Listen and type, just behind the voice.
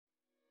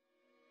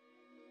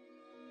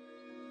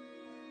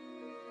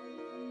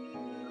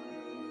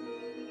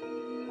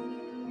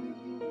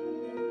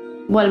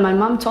Well, my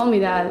mom told me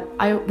that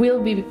I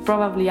will be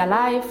probably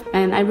alive,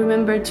 and I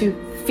remember to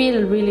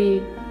feel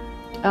really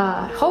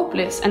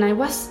hopeless, and I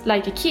was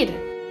like a kid.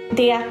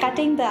 They are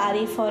cutting the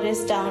Ari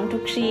forest down to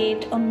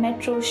create a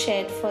metro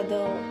shed for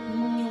the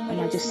numerous...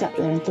 And I just sat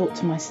there and thought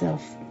to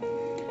myself,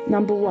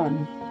 number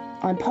one,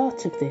 I'm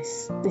part of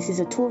this. This is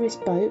a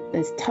tourist boat.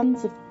 There's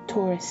tons of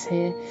tourists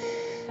here.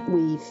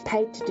 We've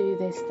paid to do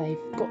this. They've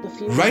got the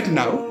fuel. Right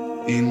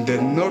now, in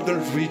the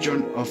northern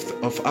region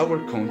of our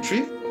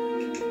country,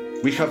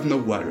 we have no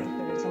water.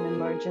 There is an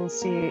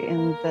emergency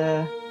in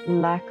the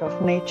lack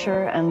of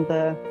nature and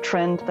the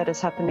trend that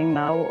is happening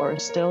now or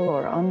still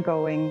or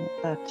ongoing,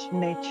 that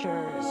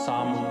nature...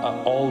 Some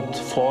old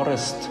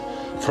forest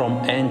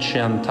from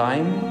ancient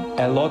time,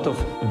 a lot of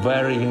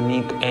very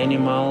unique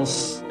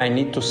animals. I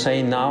need to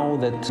say now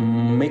that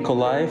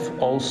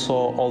Mykolaiv also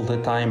all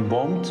the time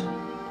bombed.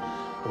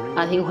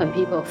 I think when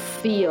people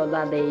feel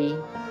that they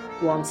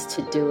want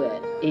to do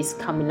it, it's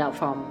coming out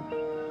from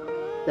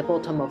the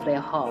bottom of their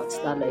hearts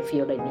that they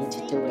feel they need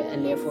to do it,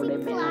 and therefore they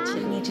may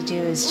actually... What we need to do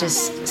is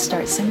just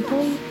start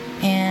simply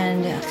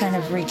and kind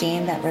of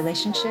regain that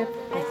relationship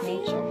with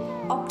nature.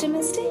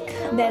 Optimistic.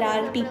 There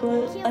are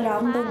people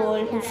around the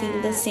world who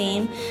feel the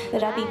same.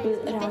 There are people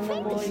around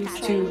the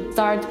world to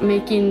start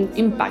making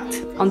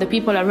impact on the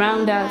people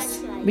around us,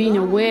 being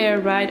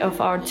aware, right,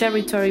 of our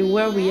territory,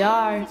 where we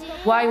are,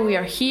 why we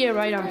are here,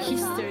 right, our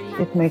history.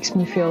 It makes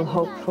me feel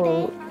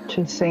hopeful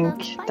to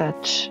think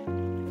that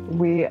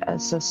we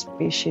as a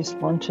species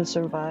want to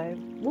survive.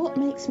 What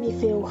makes me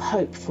feel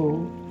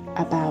hopeful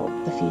about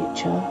the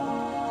future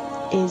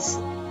is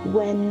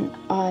when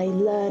I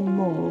learn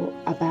more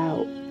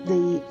about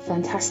the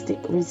fantastic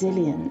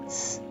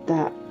resilience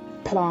that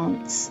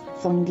plants,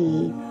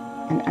 fungi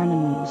and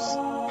animals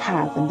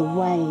have, and the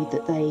way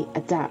that they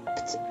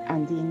adapt,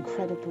 and the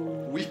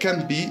incredible... We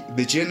can be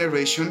the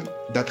generation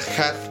that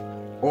had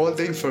all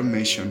the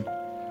information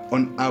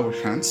on our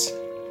hands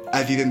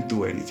and didn't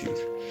do anything.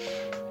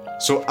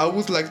 So I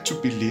would like to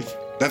believe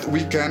that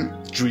we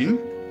can dream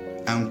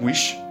and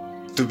wish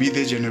to be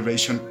the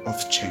generation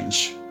of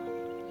change,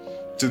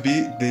 to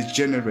be the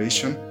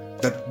generation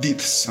that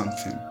did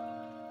something.